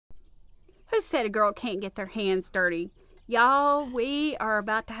Who said a girl can't get their hands dirty? Y'all, we are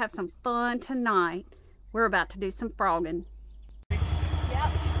about to have some fun tonight. We're about to do some frogging. Yep.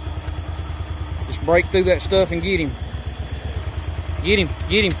 Just break through that stuff and get him. Get him,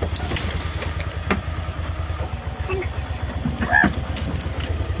 get him.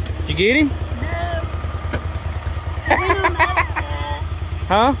 You get him? No.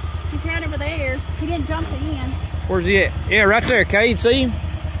 Huh? He's right over there. He didn't jump in. Where's he at? Yeah, right there, Cade. See him?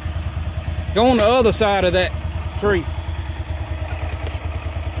 Go on the other side of that tree.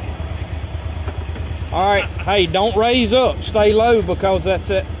 All right. Hey, don't raise up. Stay low because that's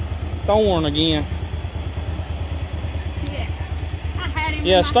that thorn again. Yeah. I had him.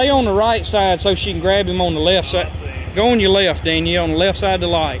 Yeah, stay on the right side so she can grab him on the left side. Go on your left, Danielle, on the left side of the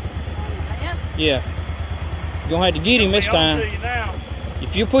light. Yep. Yeah. You're going to have to get him this time.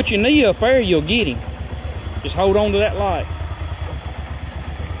 If you put your knee up there, you'll get him. Just hold on to that light.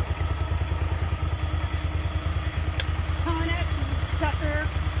 Coming at you, sucker.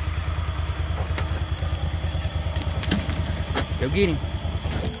 Go get him.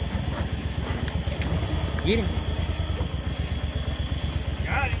 Get him.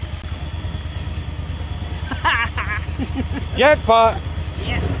 Got him. Jackpot.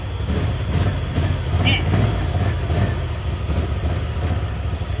 Yeah.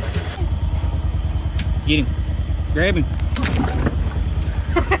 Get him. Grab him.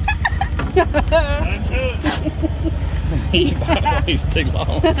 He's too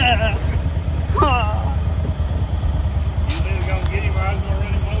long. You was gonna get him or I was gonna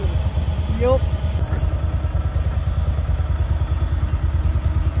run him over. Yup.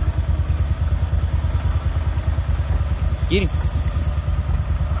 Get him.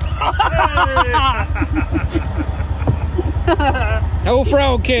 Old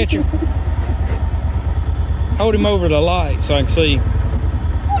frog catcher. Hold him over the light so I can see him.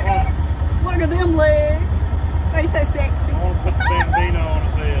 Look at them legs. Ain't so sexy. I want to put the bambino on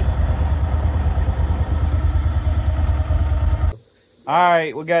his head.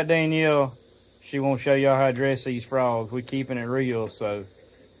 Alright, we got Danielle. She won't show y'all how to dress these frogs. We're keeping it real, so.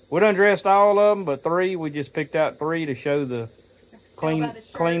 We done dressed all of them, but 3. We just picked out 3 to show the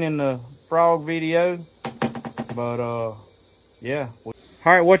cleaning the frog video. But, yeah.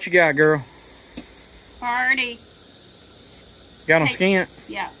 Alright, what you got, girl? Party. Got them skinned?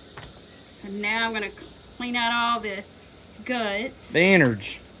 Yeah. And now I'm going to clean out all the guts. The innards.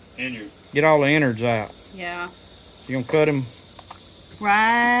 Innards. Get all the innards out. Yeah. You gonna cut them?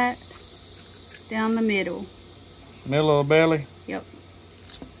 Right down the middle. Middle of the belly? Yep.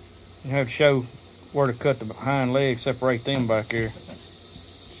 You have to show where to cut the hind legs, separate them back here.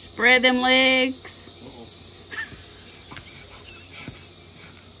 Spread them legs.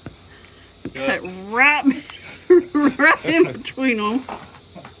 Cut right, right in between them.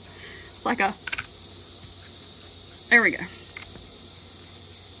 It's like a, there we go.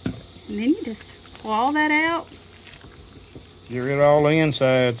 And then you just pull all that out. Get rid of all the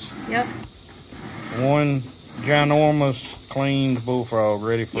insides. Yep. One ginormous cleaned bullfrog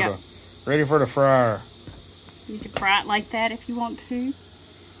ready for the fryer. You can fry it like that if you want to.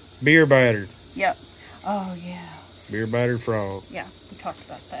 Beer battered. Yep. Oh yeah. Beer battered frog. Yeah, we talked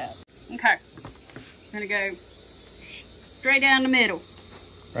about that. Okay. I'm gonna go straight down the middle.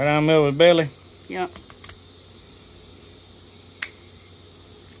 Right down the middle of the belly. Yep.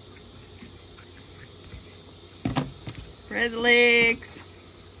 Spread the legs.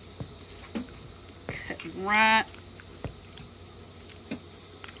 Cut right.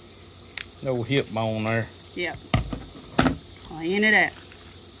 No hip bone there. Yep. Clean it out.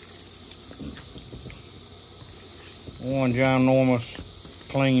 One ginormous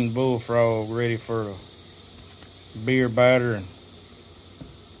clean bullfrog ready for the beer batter, and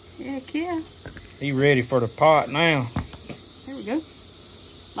Heck yeah. he ready for the pot now. There we go.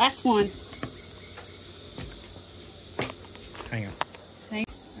 Last one. Hang on. See?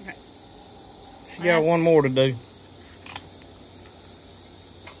 Okay. She got one more to do.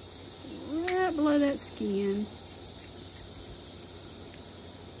 Right below that skin.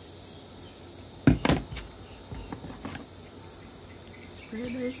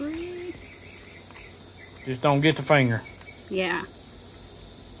 Spread those legs. Just don't get the finger. Yeah.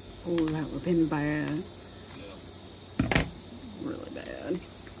 Oh, that would have been bad. Really bad.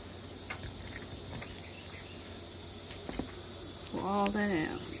 Pull all that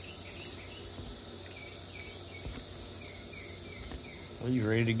out. Well, you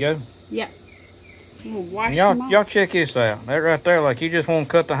ready to go? Yeah. We'll wash them off. Y'all check this out. That right there, like you just want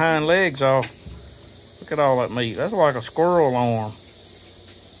to cut the hind legs off. Look at all that meat. That's like a squirrel arm.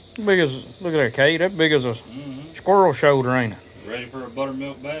 Big as, look at that, Kate. That big as a squirrel shoulder, ain't it? Ready for a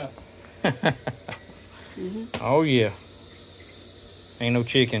buttermilk bath. Oh yeah. Ain't no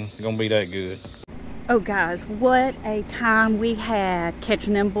chicken gonna be that good. Oh guys, what a time we had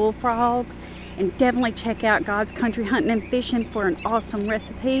catching them bullfrogs. And definitely check out God's Country Hunting and Fishing for an awesome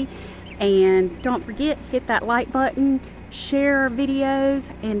recipe. And don't forget, hit that like button, share our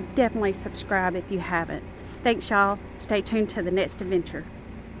videos, and definitely subscribe if you haven't. Thanks y'all. Stay tuned to the next adventure.